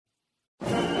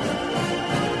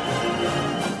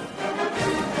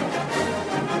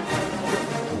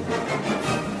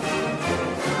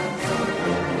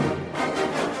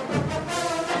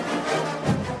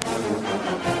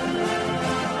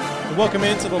welcome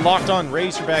into the Locked On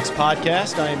Razorbacks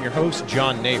podcast. I am your host,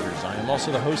 John Neighbors. I am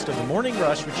also the host of The Morning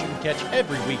Rush, which you can catch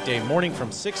every weekday morning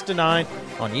from 6 to 9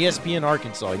 on ESPN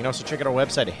Arkansas. You can also check out our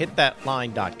website at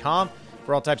hitthatline.com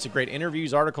for all types of great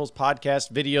interviews, articles,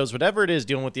 podcasts, videos, whatever it is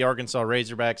dealing with the Arkansas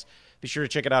Razorbacks. Be sure to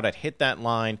check it out at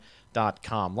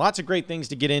hitthatline.com. Lots of great things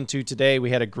to get into today.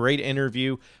 We had a great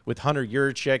interview with Hunter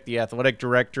Yurachek, the athletic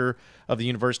director of the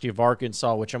University of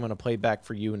Arkansas, which I'm going to play back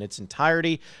for you in its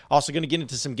entirety. Also going to get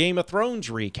into some Game of Thrones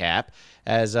recap,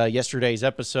 as yesterday's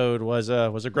episode was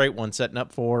a great one, setting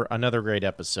up for another great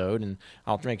episode, and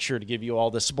I'll make sure to give you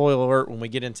all the spoiler alert when we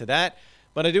get into that.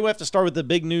 But I do have to start with the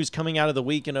big news coming out of the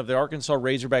weekend of the Arkansas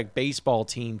Razorback baseball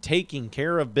team taking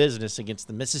care of business against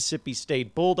the Mississippi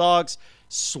State Bulldogs,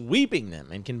 sweeping them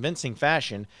in convincing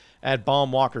fashion at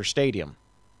Baum-Walker Stadium.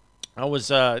 I was,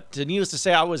 needless to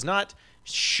say, I was not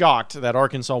shocked that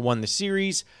Arkansas won the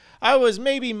series. I was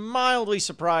maybe mildly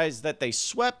surprised that they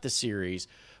swept the series,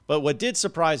 but what did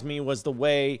surprise me was the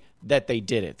way that they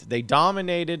did it. They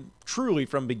dominated truly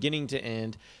from beginning to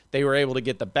end. They were able to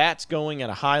get the bats going at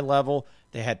a high level.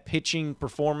 They had pitching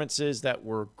performances that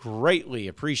were greatly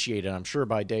appreciated, I'm sure,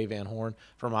 by Dave Van Horn,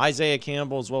 from Isaiah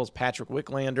Campbell as well as Patrick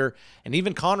Wicklander, and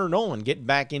even Connor Nolan getting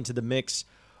back into the mix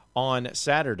on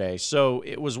Saturday. So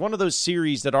it was one of those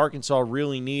series that Arkansas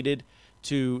really needed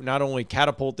to not only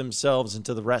catapult themselves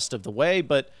into the rest of the way,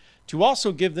 but to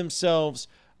also give themselves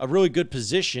a really good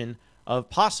position of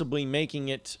possibly making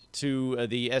it to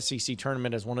the SEC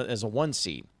tournament as a one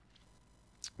seed.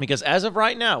 Because as of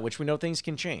right now, which we know things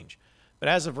can change, but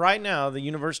as of right now, the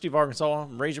University of Arkansas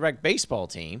Razorback baseball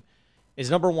team is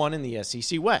number one in the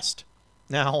SEC West.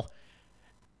 Now,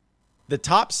 the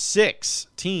top 6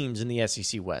 teams in the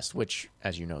SEC West, which,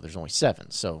 as you know, there's only 7,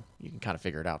 so you can kind of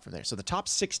figure it out from there. So the top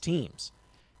 6 teams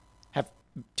have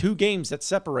 2 games that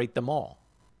separate them all.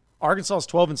 Arkansas is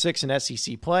 12-6 in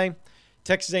SEC play.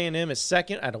 Texas A&M is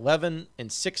second at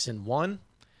 11-6-1.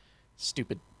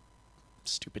 Stupid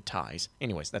ties.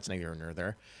 Anyways, that's neither here nor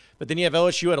there. But then you have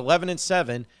LSU at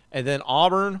 11-7, and then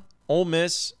Auburn, Ole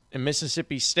Miss, and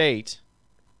Mississippi State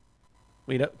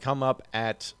come up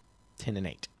at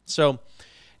 10-8. So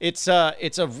it's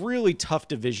a really tough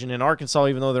division. And Arkansas,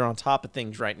 even though they're on top of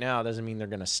things right now, doesn't mean they're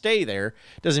going to stay there.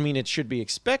 Doesn't mean it should be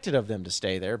expected of them to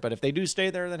stay there. But if they do stay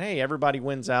there, then hey, everybody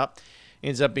wins out.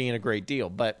 Ends up being a great deal.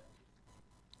 But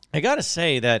I got to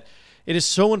say that it is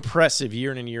so impressive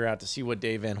year in and year out to see what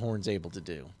Dave Van Horn's able to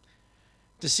do.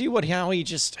 To see how he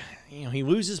just, he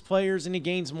loses players and he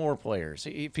gains more players.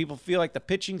 People feel like the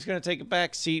pitching's going to take a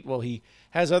back seat. Well, he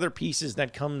has other pieces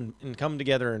that come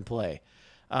together and play.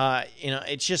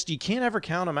 It's just, you can't ever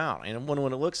count them out. And when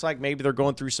it looks like maybe they're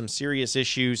going through some serious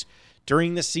issues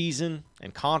during the season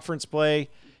and conference play,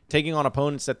 taking on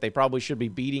opponents that they probably should be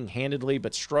beating handedly,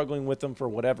 but struggling with them for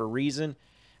whatever reason,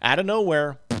 out of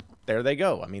nowhere, there they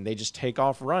go. I mean, they just take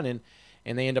off running,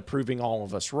 and they end up proving all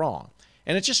of us wrong.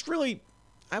 And it's just really,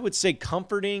 I would say,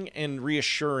 comforting and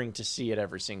reassuring to see it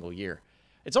every single year.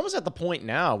 It's almost at the point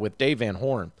now with Dave Van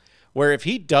Horn where if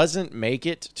he doesn't make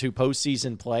it to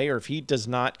postseason play, or if he does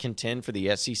not contend for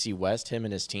the SEC West, him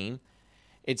and his team,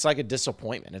 it's like a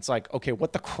disappointment. It's like, okay,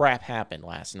 what the crap happened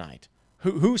last night?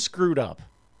 Who screwed up?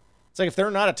 It's like if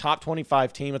they're not a top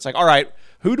 25 team, it's like, all right,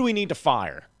 who do we need to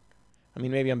fire? I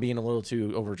mean, maybe I'm being a little too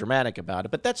overdramatic about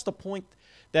it, but that's the point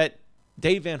that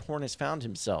Dave Van Horn has found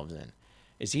himself in,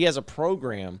 is he has a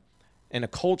program and a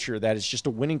culture that is just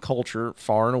a winning culture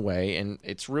far and away, and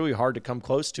it's really hard to come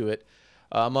close to it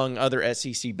among other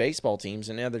SEC baseball teams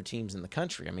and other teams in the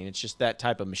country. I mean, it's just that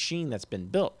type of machine that's been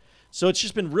built. So it's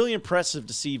just been really impressive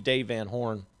to see Dave Van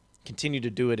Horn continue to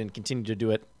do it and continue to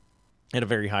do it at a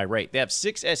very high rate. They have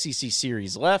 6 SEC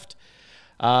series left.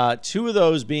 2 of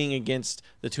those being against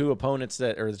the 2 opponents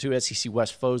the 2 SEC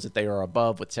West foes that they are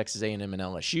above, with Texas A&M and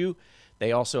LSU.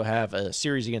 They also have a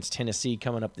series against Tennessee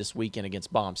coming up this weekend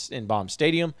against Baum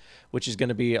Stadium, which is going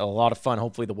to be a lot of fun.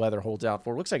 Hopefully the weather holds out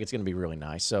for it. Looks like it's going to be really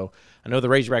nice. So I know the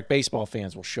Razorback baseball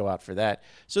fans will show out for that.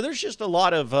 So there's just a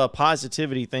lot of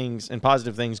positive things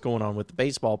going on with the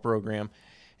baseball program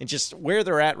and just where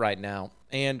they're at right now.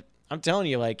 And I'm telling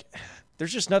you,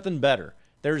 there's just nothing better.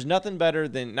 There's nothing better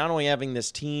than not only having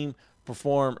this team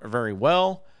perform very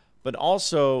well, but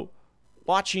also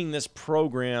watching this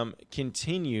program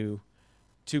continue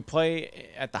to play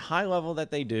at the high level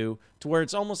that they do, to where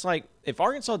it's almost like if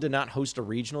Arkansas did not host a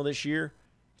regional this year,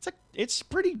 it's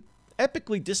pretty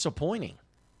epically disappointing.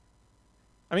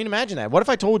 I mean, imagine that. What if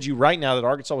I told you right now that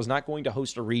Arkansas was not going to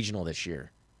host a regional this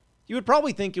year? You would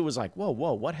probably think it was like, whoa,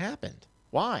 what happened?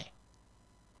 Why?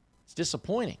 It's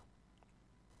disappointing.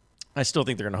 I still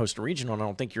think they're going to host a regional, and I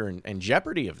don't think you're in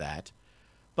jeopardy of that.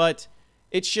 But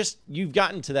It's just you've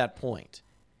gotten to that point.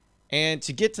 And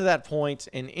to get to that point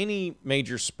in any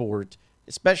major sport,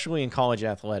 especially in college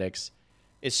athletics,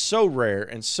 is so rare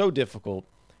and so difficult.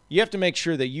 You have to make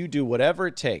sure that you do whatever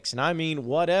it takes, and I mean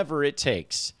whatever it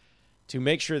takes, to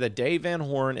make sure that Dave Van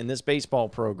Horn and this baseball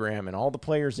program and all the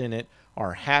players in it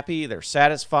are happy, they're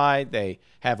satisfied, they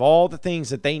have all the things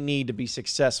that they need to be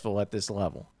successful at this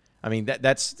level. I mean,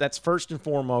 that's first and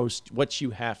foremost what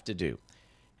you have to do.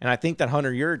 And I think that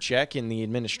Hunter Yurachek and the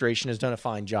administration has done a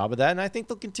fine job of that, and I think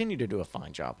they'll continue to do a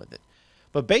fine job with it.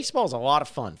 But baseball is a lot of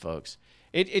fun, folks.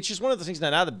 It's just one of the things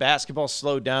that now that basketball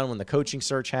slowed down when the coaching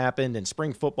search happened and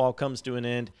spring football comes to an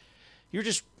end, you're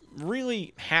just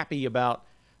really happy about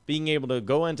being able to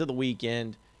go into the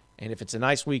weekend, and if it's a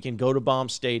nice weekend, go to Baum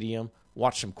Stadium,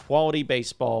 watch some quality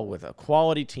baseball with a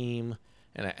quality team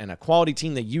and a quality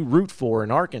team that you root for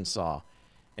in Arkansas,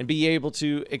 and be able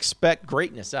to expect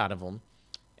greatness out of them.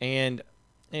 And,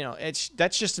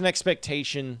 that's just an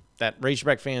expectation that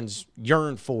Razorback fans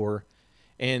yearn for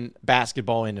in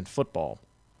basketball and in football.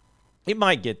 It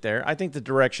might get there. I think the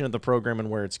direction of the program and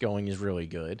where it's going is really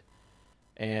good.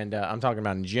 And I'm talking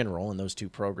about in general in those two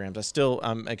programs.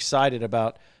 I'm excited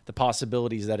about the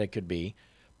possibilities that it could be.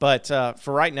 But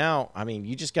for right now, I mean,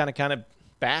 you just got to kind of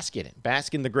bask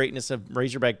in the greatness of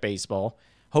Razorback baseball.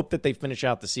 Hope that they finish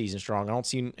out the season strong. I don't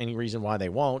see any reason why they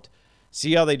won't.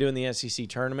 See how they do in the SEC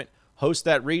tournament. Host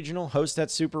that regional, host that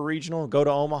super regional, go to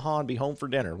Omaha and be home for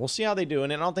dinner. We'll see how they do.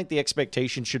 And I don't think the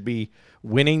expectation should be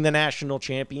winning the national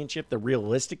championship, the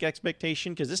realistic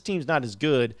expectation, because this team's not as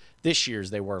good this year as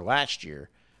they were last year.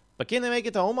 But can they make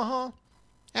it to Omaha?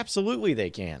 Absolutely they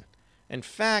can. In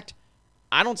fact,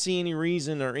 I don't see any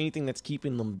reason or anything that's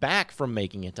keeping them back from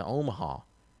making it to Omaha.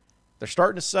 They're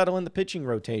starting to settle in the pitching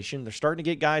rotation. They're starting to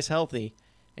get guys healthy.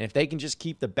 And if they can just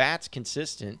keep the bats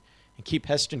consistent and keep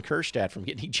Heston Kjerstad from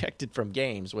getting ejected from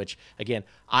games, which, again,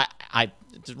 I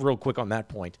just real quick on that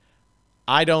point,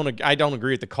 I don't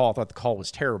agree with the call. I thought the call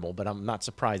was terrible, but I'm not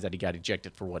surprised that he got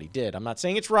ejected for what he did. I'm not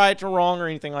saying it's right or wrong or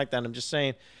anything like that. I'm just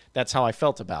saying that's how I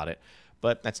felt about it,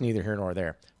 but that's neither here nor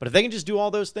there. But if they can just do all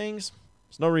those things,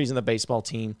 there's no reason the baseball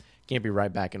team can't be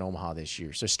right back in Omaha this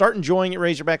year. So start enjoying it,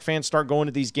 Razorback fans. Start going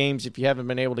to these games if you haven't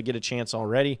been able to get a chance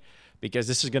already, because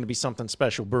this is going to be something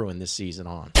special brewing this season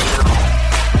on.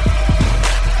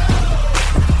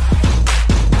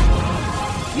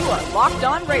 You are Locked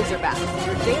On Razorbacks,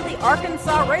 your daily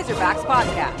Arkansas Razorbacks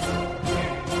podcast.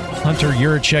 Hunter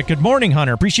Yurachek. Good morning,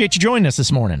 Hunter. Appreciate you joining us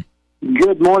this morning.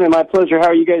 Good morning. My pleasure. How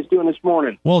are you guys doing this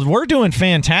morning? Well, we're doing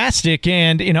fantastic.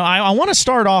 And, I want to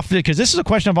start off because this is a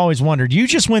question I've always wondered. You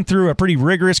just went through a pretty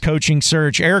rigorous coaching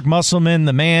search. Eric Musselman,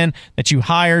 the man that you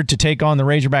hired to take on the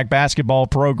Razorback basketball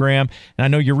program. And I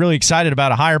know you're really excited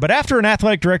about a hire. But after an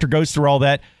athletic director goes through all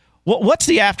that, what's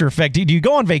the after effect? Do you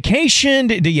go on vacation?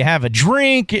 Do you have a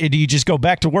drink? Do you just go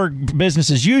back to work, business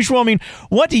as usual? I mean,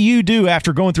 what do you do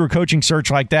after going through a coaching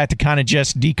search like that to kind of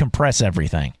just decompress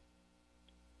everything?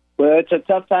 Well, it's a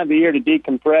tough time of year to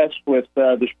decompress with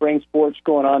the spring sports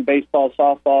going on, baseball,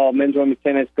 softball, men's, women's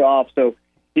tennis, golf. So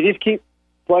you just keep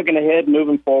plugging ahead and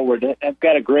moving forward. I've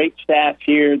got a great staff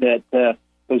here that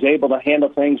was able to handle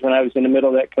things when I was in the middle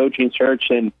of that coaching search,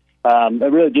 and I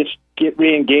really just get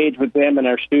re-engaged with them and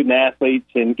our student athletes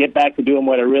and get back to doing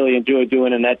what I really enjoy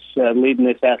doing, and that's leading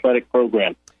this athletic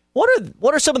program.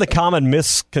 What are some of the common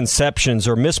misconceptions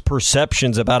or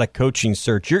misperceptions about a coaching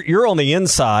search? You're on the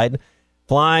inside,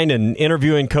 flying and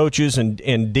interviewing coaches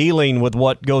and dealing with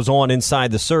what goes on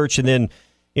inside the search, and then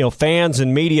fans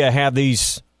and media have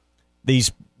these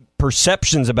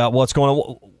perceptions about what's going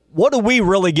on. What do we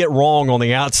really get wrong on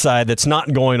the outside that's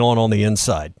not going on the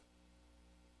inside?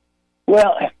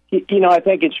 Well, I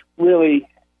think it's really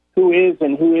who is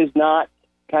and who is not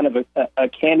kind of a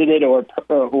candidate or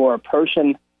a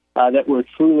person that we're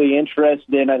truly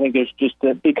interested in. I think there's just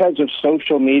because of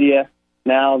social media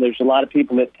now, there's a lot of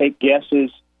people that take guesses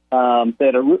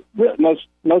that are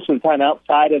most of the time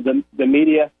outside of the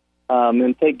media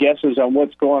and take guesses on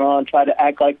what's going on, try to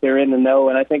act like they're in the know.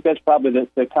 And I think that's probably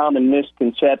the common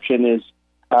misconception is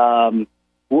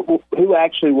who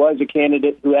actually was a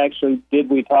candidate, who actually did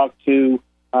we talk to,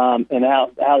 and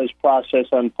how this process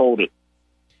unfolded.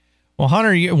 Well,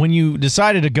 Hunter, when you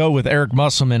decided to go with Eric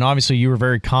Musselman, obviously you were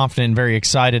very confident and very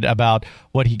excited about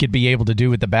what he could be able to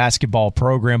do with the basketball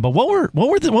program. But what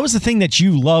was the thing that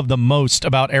you loved the most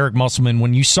about Eric Musselman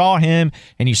when you saw him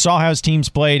and you saw how his teams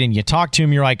played and you talked to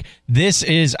him? You're like, this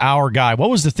is our guy.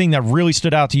 What was the thing that really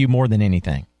stood out to you more than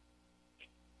anything?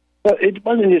 Well, it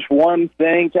wasn't just one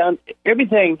thing, John.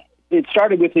 Everything, it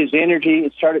started with his energy,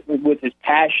 it started with his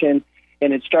passion,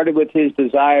 and it started with his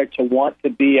desire to want to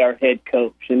be our head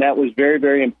coach. And that was very,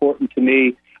 very important to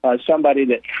me. somebody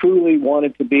that truly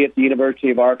wanted to be at the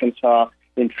University of Arkansas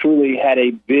and truly had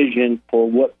a vision for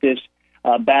what this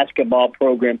basketball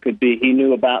program could be. He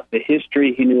knew about the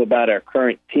history. He knew about our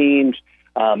current teams.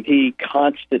 He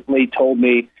constantly told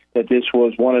me that this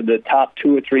was one of the top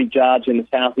 2 or 3 jobs in the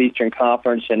Southeastern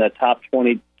Conference and a top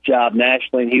 20 job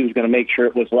nationally, and he was going to make sure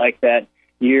it was like that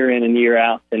year in and year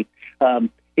out. And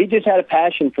he just had a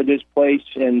passion for this place,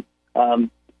 and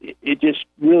it just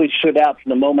really stood out from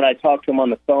the moment I talked to him on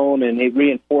the phone, and he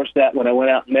reinforced that when I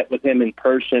went out and met with him in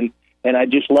person. And I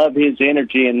just love his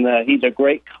energy, and he's a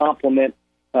great compliment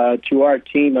to our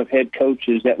team of head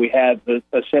coaches that we have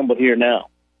assembled here now.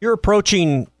 You're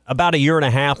approaching about a year and a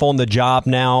half on the job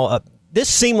now. This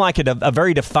seemed like a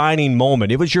very defining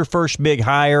moment. It was your first big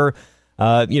hire.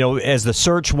 As the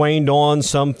search waned on,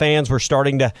 some fans were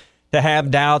starting to have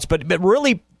doubts, but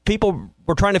really people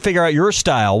were trying to figure out your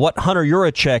style, what Hunter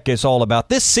Yurachek is all about.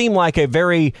 This seemed like a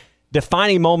very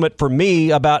defining moment for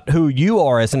me about who you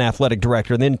are as an athletic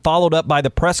director, and then followed up by the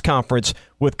press conference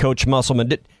with Coach Musselman.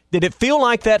 Did it feel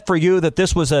like that for you, that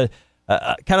this was a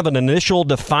kind of an initial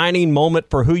defining moment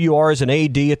for who you are as an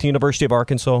AD at the University of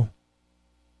Arkansas?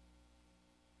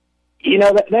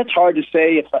 That's hard to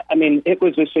say. It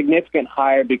was a significant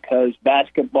hire because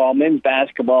men's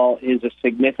basketball is a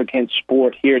significant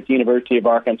sport here at the University of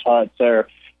Arkansas. It's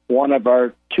one of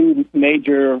our 2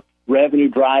 major revenue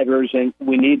drivers, and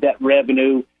we need that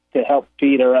revenue to help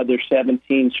feed our other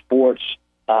 17 sports.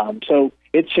 So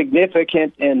it's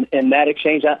significant in that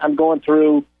exchange. I'm going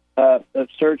through a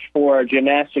search for a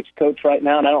gymnastics coach right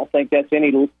now, and I don't think that's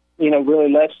any,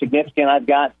 really less significant. I've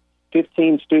got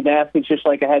 15 student athletes, just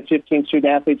like I had 15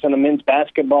 student athletes on the men's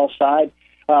basketball side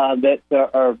that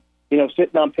are,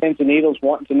 sitting on pins and needles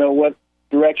wanting to know what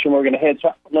direction we're going to head. So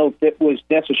I don't know if it was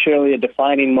necessarily a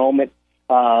defining moment.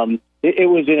 It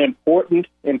was an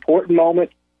important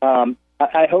moment.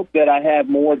 I hope that I have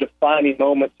more defining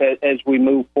moments as we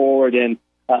move forward and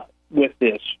with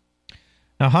this.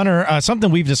 Now, Hunter, something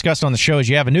we've discussed on the show is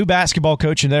you have a new basketball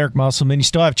coach in Eric Musselman. You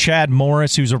still have Chad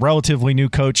Morris, who's a relatively new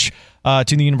coach to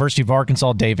the University of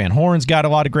Arkansas. Dave Van Horn's got a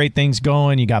lot of great things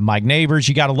going. You got Mike Neighbors.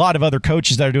 You got a lot of other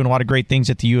coaches that are doing a lot of great things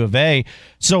at the U of A.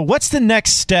 So what's the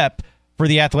next step for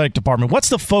the athletic department? What's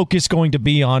the focus going to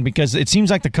be on? Because it seems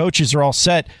like the coaches are all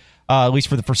set, at least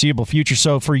for the foreseeable future.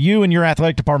 So for you and your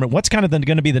athletic department, what's kind of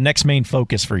going to be the next main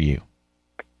focus for you?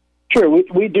 Sure.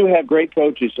 We do have great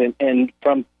coaches, and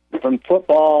from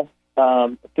football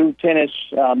through tennis,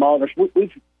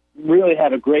 we really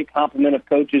have a great complement of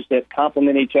coaches that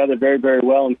complement each other very, very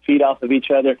well and feed off of each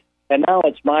other. And now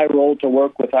it's my role to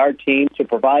work with our team to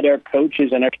provide our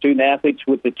coaches and our student athletes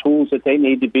with the tools that they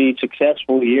need to be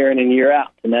successful year in and year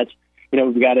out. And that's,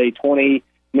 we've got a $20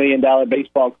 million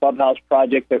baseball clubhouse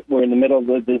project that we're in the middle of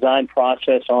the design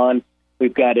process on.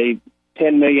 We've got a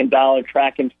 $10 million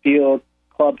track and field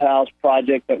clubhouse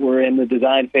project that we're in the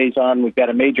design phase on. We've got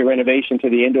a major renovation to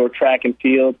the indoor track and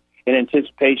field in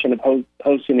anticipation of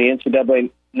hosting the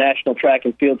NCAA National Track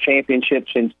and Field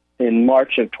Championships in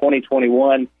March of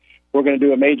 2021. We're going to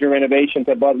do a major renovation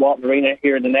to Bud Walton Arena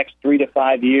here in the next 3 to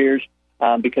 5 years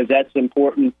because that's an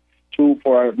important tool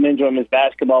for our men's and women's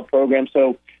basketball program.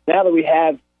 So now that we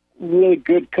have really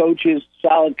good coaches,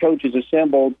 solid coaches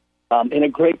assembled in a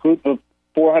great group of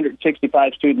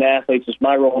 465 student athletes, it's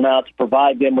my role now to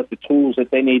provide them with the tools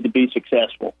that they need to be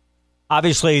successful.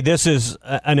 Obviously, this is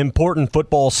an important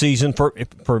football season for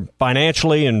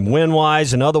financially and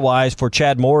win-wise and otherwise for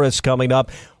Chad Morris coming up.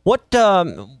 What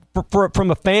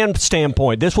from a fan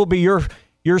standpoint, this will be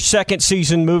your second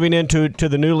season moving into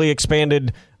the newly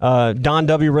expanded Don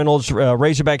W. Reynolds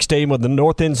Razorback Stadium with the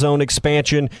North End Zone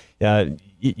expansion.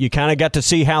 You kind of got to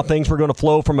see how things were going to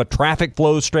flow from a traffic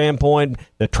flow standpoint,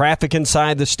 the traffic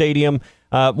inside the stadium.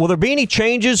 Will there be any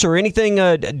changes or anything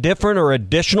different or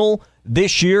additional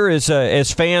this year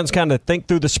as fans kind of think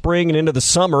through the spring and into the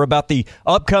summer about the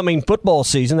upcoming football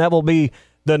season? That will be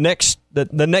the next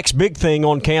big thing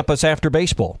on campus after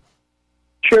baseball.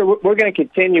 Sure, we're going to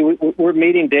continue. We're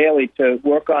meeting daily to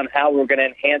work on how we're going to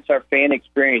enhance our fan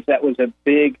experience. That was a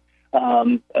big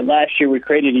last year we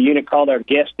created a unit called our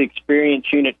Guest Experience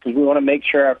Unit because we want to make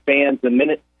sure our fans, the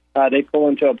minute they pull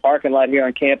into a parking lot here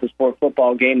on campus for a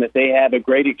football game, that they have a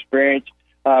great experience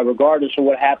regardless of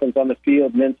what happens on the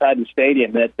field and inside the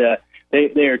stadium, that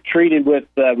they are treated with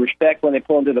respect when they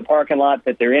pull into the parking lot,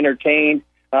 that they're entertained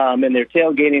in their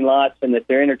tailgating lots, and that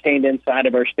they're entertained inside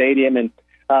of our stadium. And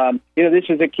this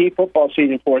is a key football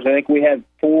season for us. I think we have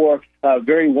 4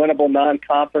 very winnable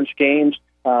non-conference games.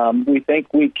 We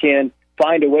think we can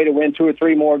find a way to win 2 or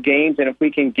 3 more games, and if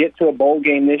we can get to a bowl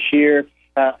game this year,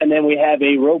 and then we have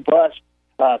a robust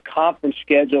conference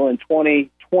schedule in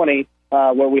 2020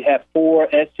 where we have 4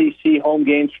 SEC home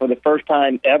games for the first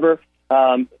time ever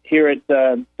here at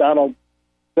Donald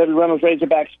Reynolds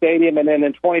Razorback Stadium. And then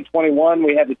in 2021,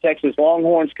 we have the Texas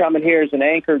Longhorns coming here as an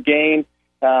anchor game.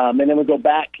 And then we'll go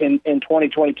back in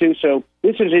 2022. So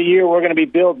this is a year we're going to be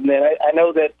building it. I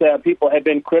know that people have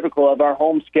been critical of our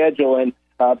home schedule, and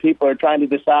people are trying to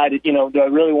decide, do I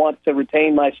really want to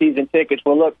retain my season tickets?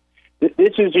 Well, look,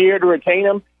 this is a year to retain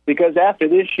them, because after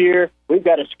this year, we've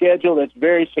got a schedule that's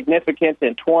very significant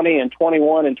in 20 and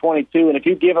 21 and 22. And if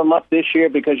you give them up this year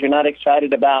because you're not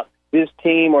excited about this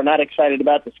team or not excited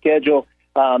about the schedule,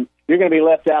 you're going to be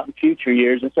left out in future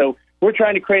years. And so we're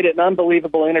trying to create an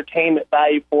unbelievable entertainment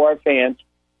value for our fans.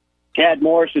 Chad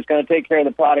Morris is going to take care of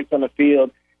the product on the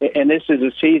field, and this is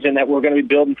a season that we're going to be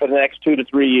building for the next 2 to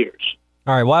 3 years.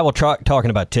 All right, while we're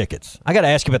talking about tickets, I got to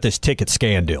ask you about this ticket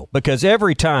scan deal, because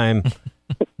every time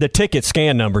the ticket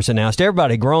scan number's announced,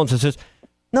 everybody groans and says,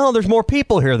 no, there's more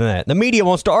people here than that. The media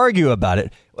wants to argue about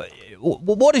it.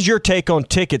 What is your take on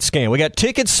ticket scan? We got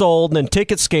tickets sold and then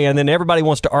ticket scan, and then everybody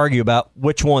wants to argue about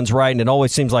which one's right, and it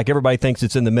always seems like everybody thinks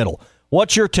it's in the middle.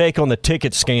 What's your take on the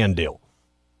ticket scan deal?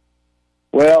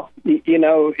 Well,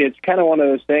 it's kind of one of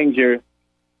those things, you're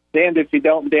damned if you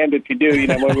don't, damned if you do.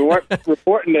 When we weren't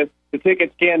reporting the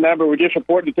ticket scan number, we're just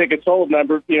reporting the ticket sold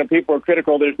number. People are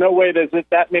critical. There's no way there's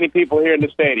that many people here in the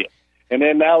stadium. And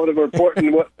then now we're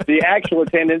reporting what the actual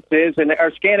attendance is, and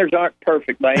our scanners aren't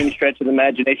perfect by any stretch of the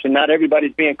imagination. Not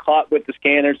everybody's being caught with the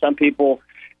scanner. Some people,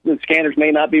 the scanners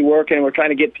may not be working. We're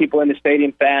trying to get people in the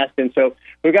stadium fast, and so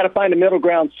we've got to find a middle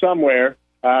ground somewhere.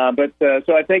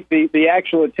 So I think the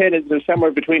actual attendance is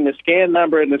somewhere between the scan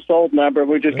number and the sold number.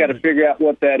 We just got to figure out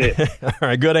what that is. All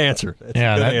right, good answer.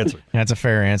 That's a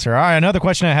fair answer. All right, another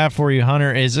question I have for you,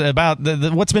 Hunter, is about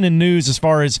what's been in news as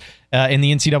far as in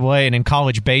the NCAA and in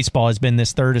college baseball has been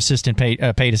this third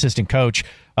paid assistant coach,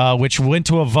 which went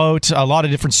to a vote. A lot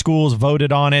of different schools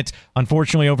voted on it.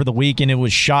 Unfortunately, over the weekend, it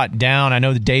was shot down. I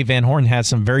know that Dave Van Horn has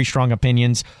some very strong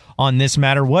opinions on this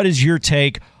matter. What is your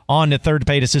take on the third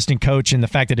paid assistant coach and the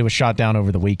fact that it was shot down over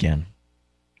the weekend?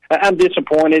 I'm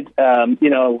disappointed. I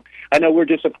know we're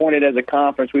disappointed as a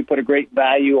conference. We put a great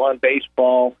value on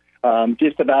baseball.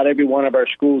 Just about every one of our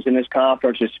schools in this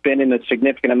conference is spending a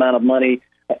significant amount of money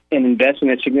and investing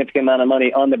a significant amount of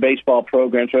money on the baseball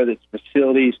programs, whether it's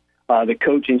facilities, the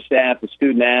coaching staff, the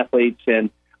student athletes. And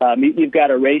you've got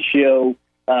a ratio,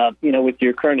 with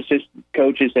your current assistant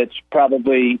coaches that's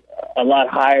probably a lot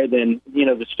higher than,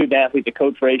 the student athlete to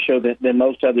coach ratio than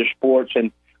most other sports.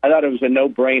 And I thought it was a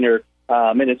no-brainer.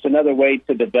 And it's another way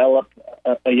to develop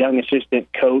a young assistant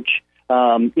coach.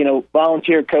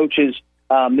 Volunteer coaches,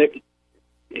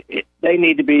 they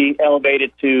need to be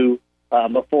elevated to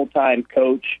a full-time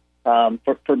coach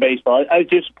for baseball. I was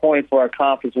disappointed for our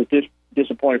conference. I was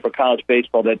disappointed for college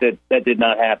baseball that did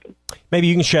not happen. Maybe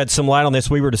you can shed some light on this.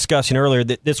 We were discussing earlier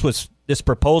that this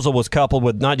proposal was coupled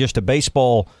with not just a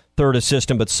baseball third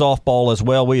assistant, but softball as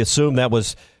well. We assume that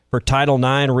was for Title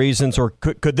IX reasons, or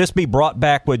could this be brought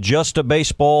back with just a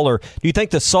baseball? Or do you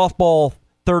think the softball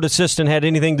third assistant had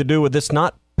anything to do with this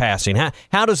not passing?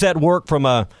 How does that work from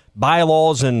a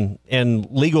bylaws and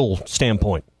legal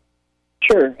standpoint?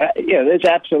 Sure. There's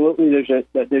absolutely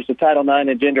there's a Title IX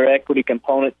and gender equity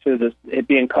component to it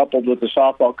being coupled with the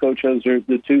softball coach. Those are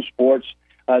the two sports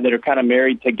that are kind of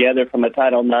married together from a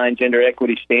Title IX gender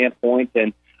equity standpoint.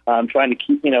 And trying to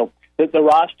keep, the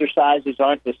roster sizes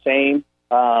aren't the same,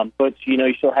 but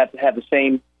you still have to have the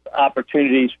same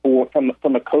opportunities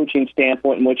from a coaching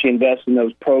standpoint in which you invest in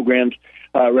those programs,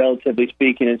 relatively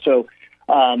speaking. And so,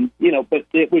 but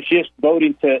it was just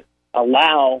voting to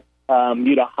allow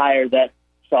you to hire that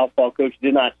softball coach.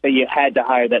 Did not say you had to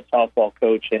hire that softball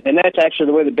coach, and that's actually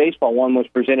the way the baseball one was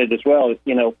presented as well.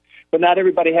 But not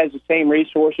everybody has the same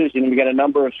resources. We got a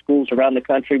number of schools around the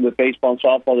country with baseball and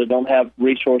softball that don't have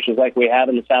resources like we have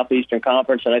in the Southeastern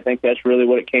Conference, and I think that's really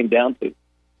what it came down to.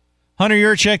 Hunter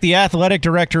Yurchek, the athletic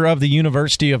director of the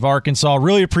University of Arkansas.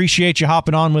 Really appreciate you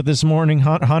hopping on with this morning,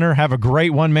 Hunter. Have a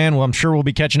great one, man. Well, I'm sure we'll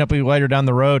be catching up with you later down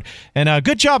the road. And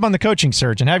good job on the coaching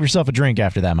search, and have yourself a drink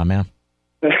after that, my man.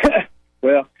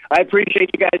 Well, I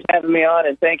appreciate you guys having me on,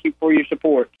 and thank you for your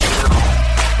support.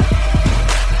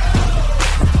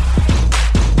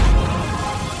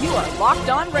 You are Locked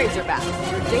On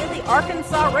Razorbacks, your daily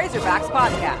Arkansas Razorbacks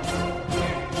podcast.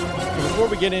 Before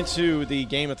we get into the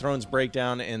Game of Thrones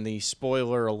breakdown and the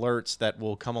spoiler alerts that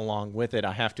will come along with it,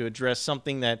 I have to address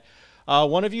something that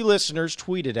one of you listeners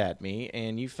tweeted at me,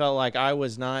 and you felt like I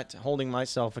was not holding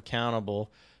myself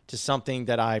accountable to something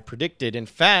that I predicted. In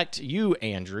fact, you,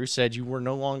 Andrew, said you were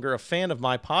no longer a fan of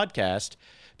my podcast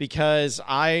because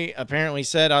I apparently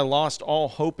said I lost all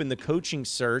hope in the coaching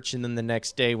search. And then the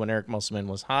next day when Eric Musselman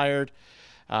was hired,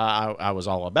 I was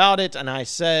all about it. And I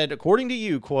said, according to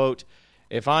you, quote,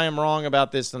 if I am wrong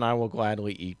about this, then I will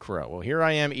gladly eat crow. Well, here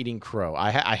I am eating crow.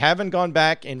 I haven't gone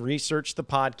back and researched the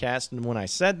podcast and when I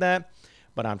said that,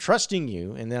 but I'm trusting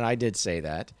you. And then I did say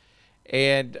that.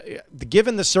 And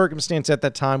given the circumstance at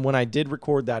that time when I did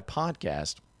record that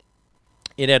podcast,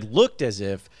 it had looked as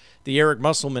if the Eric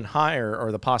Musselman hire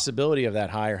or the possibility of that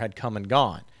hire had come and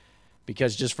gone,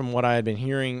 because just from what I had been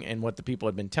hearing and what the people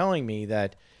had been telling me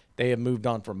that they have moved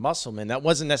on from Musselman, that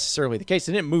wasn't necessarily the case.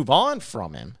 They didn't move on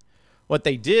from him. What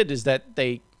they did is that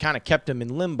they kind of kept him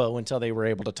in limbo until they were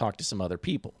able to talk to some other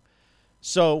people.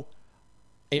 So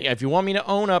if you want me to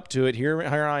own up to it, here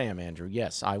I am, Andrew.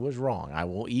 Yes, I was wrong. I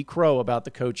will eat crow about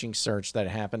the coaching search that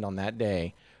happened on that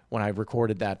day when I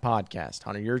recorded that podcast.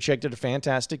 Hunter Yurachek did a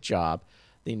fantastic job.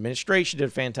 The administration did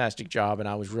a fantastic job, and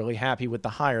I was really happy with the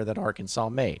hire that Arkansas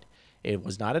made. It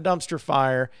was not a dumpster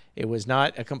fire. It was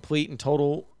not a complete and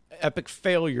total epic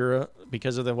failure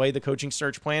because of the way the coaching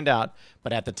search planned out.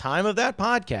 But at the time of that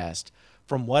podcast,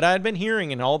 from what I had been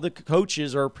hearing and all the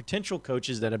coaches or potential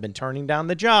coaches that have been turning down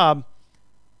the job,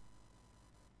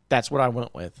 that's what I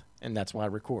went with, and that's why I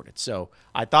recorded. So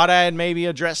I thought I had maybe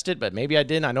addressed it, but maybe I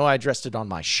didn't. I know I addressed it on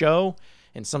my show,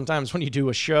 and sometimes when you do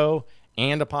a show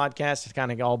and a podcast, it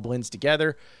kind of all blends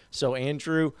together. So,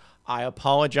 Andrew, I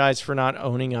apologize for not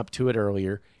owning up to it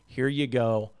earlier. Here you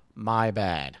go. My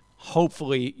bad.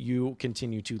 Hopefully you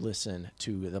continue to listen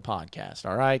to the podcast,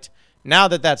 all right? Now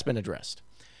that that's been addressed,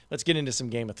 let's get into some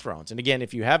Game of Thrones. And again,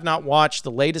 if you have not watched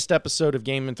the latest episode of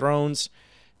Game of Thrones,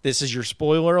 this is your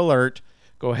spoiler alert.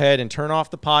 Go ahead and turn off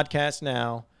the podcast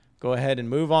now. Go ahead and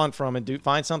move on from it.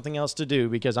 Find something else to do,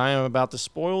 because I am about to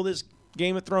spoil this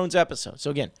Game of Thrones episode.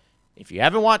 So again, if you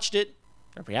haven't watched it,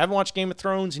 or if you haven't watched Game of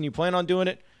Thrones and you plan on doing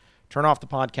it, turn off the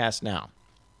podcast now.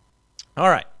 All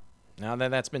right, now that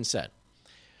that's been said.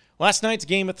 Last night's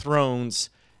Game of Thrones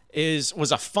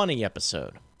was a funny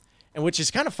episode, and which is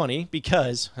kind of funny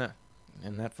because,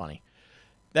 isn't that funny,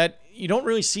 that you don't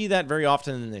really see that very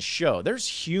often in this show. There's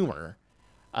humor.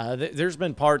 There's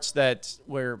been parts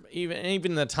where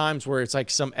even the times where it's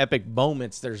like some epic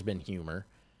moments, there's been humor,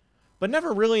 but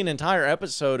never really an entire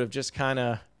episode of just kind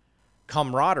of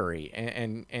camaraderie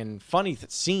and funny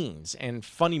scenes and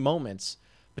funny moments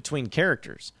between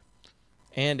characters.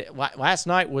 And last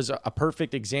night was a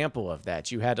perfect example of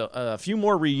that. You had a few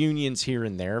more reunions here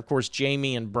and there. Of course,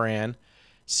 Jaime and Bran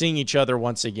seeing each other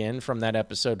once again from that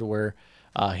episode to where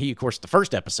of course, the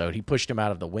first episode, he pushed him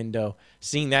out of the window.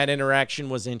 Seeing that interaction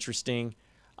was interesting.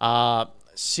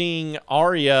 Seeing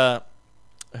Arya,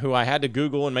 who I had to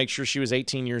Google and make sure she was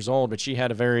 18 years old, but she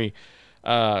had a very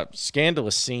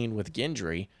scandalous scene with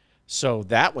Gendry. So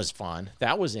that was fun.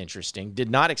 That was interesting. Did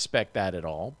not expect that at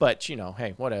all. But,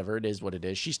 hey, whatever. It is what it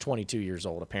is. She's 22 years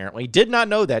old, apparently. Did not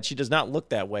know that. She does not look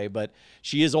that way, but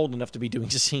she is old enough to be doing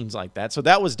scenes like that. So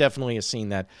that was definitely a scene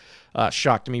that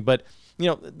shocked me. But,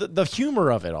 the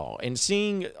humor of it all and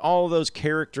seeing all those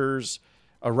characters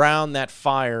around that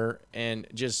fire and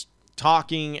just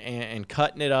talking and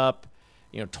cutting it up,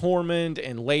 Tormund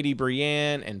and Lady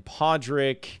Brienne and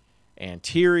Podrick and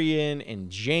Tyrion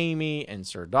and Jaime and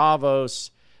Sir Davos,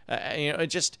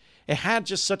 it had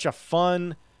just such a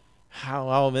fun,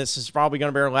 this is probably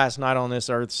going to be our last night on this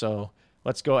earth, so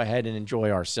let's go ahead and enjoy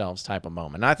ourselves type of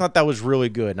moment. And I thought that was really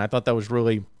good, and I thought that was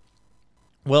really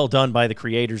well done by the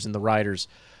creators and the writers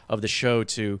of the show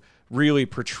to really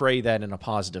portray that in a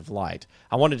positive light.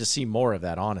 I wanted to see more of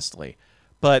that, honestly.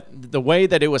 But the way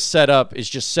that it was set up is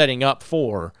just setting up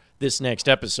for this next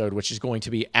episode, which is going to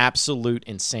be absolute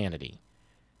insanity.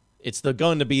 It's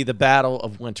going to be the Battle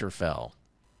of Winterfell.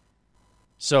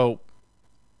 So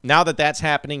now that that's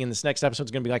happening, and this next episode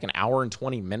is going to be like an hour and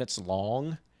 20 minutes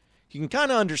long, you can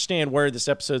kind of understand where this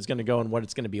episode is going to go and what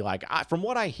it's going to be like. From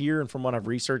what I hear and from what I've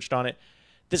researched on it,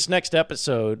 this next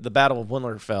episode, the Battle of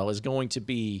Winterfell, is going to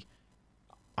be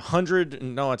 100.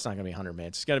 No, it's not going to be 100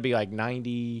 minutes. It's going to be like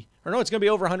 90. Or no, it's going to be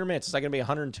over 100 minutes. It's like going to be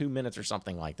 102 minutes or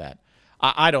something like that.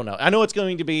 I don't know. I know it's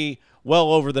going to be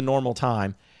well over the normal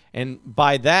time. And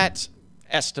by that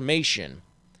estimation,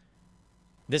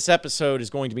 this episode is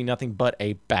going to be nothing but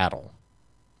a battle.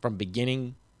 From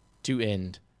beginning to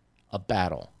end, a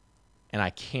battle. And I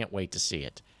can't wait to see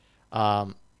it.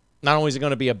 Not only is it going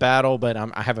to be a battle, but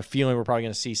I have a feeling we're probably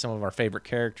going to see some of our favorite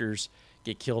characters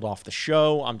get killed off the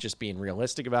show. I'm just being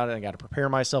realistic about it. I got to prepare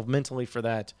myself mentally for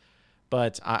that.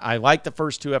 But I like the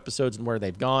first two episodes and where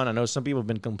they've gone. I know some people have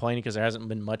been complaining because there hasn't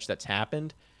been much that's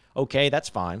happened. Okay, that's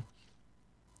fine.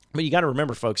 But you got to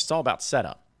remember, folks, it's all about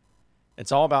setup.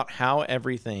 It's all about how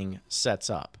everything sets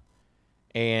up.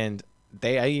 And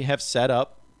they have set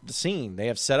up the scene. They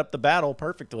have set up the battle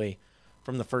perfectly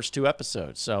from the first 2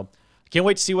 episodes. So I can't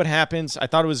wait to see what happens. I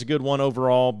thought it was a good one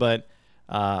overall, but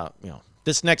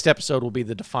this next episode will be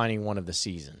the defining one of the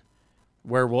season,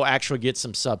 where we'll actually get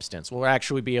some substance. We'll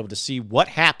actually be able to see what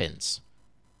happens.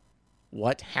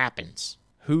 What happens?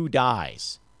 Who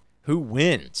dies? Who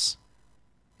wins?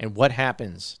 And what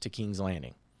happens to King's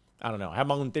Landing? I don't know. I have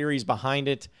my own theories behind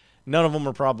it. None of them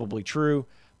are probably true,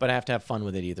 but I have to have fun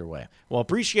with it either way. Well,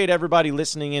 appreciate everybody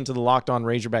listening into the Locked On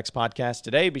Razorbacks podcast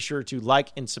today. Be sure to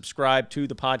like and subscribe to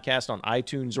the podcast on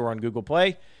iTunes or on Google Play.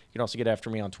 You can also get after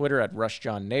me on Twitter at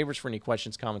RushJohnNeighbors for any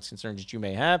questions, comments, concerns that you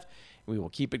may have. We will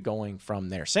keep it going from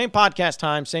there. Same podcast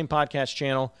time, same podcast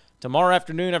channel. Tomorrow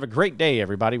afternoon, have a great day,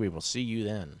 everybody. We will see you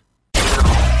then.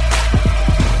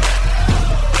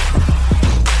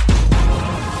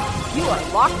 You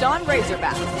are Locked On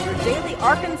Razorbacks, your daily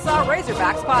Arkansas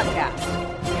Razorbacks podcast.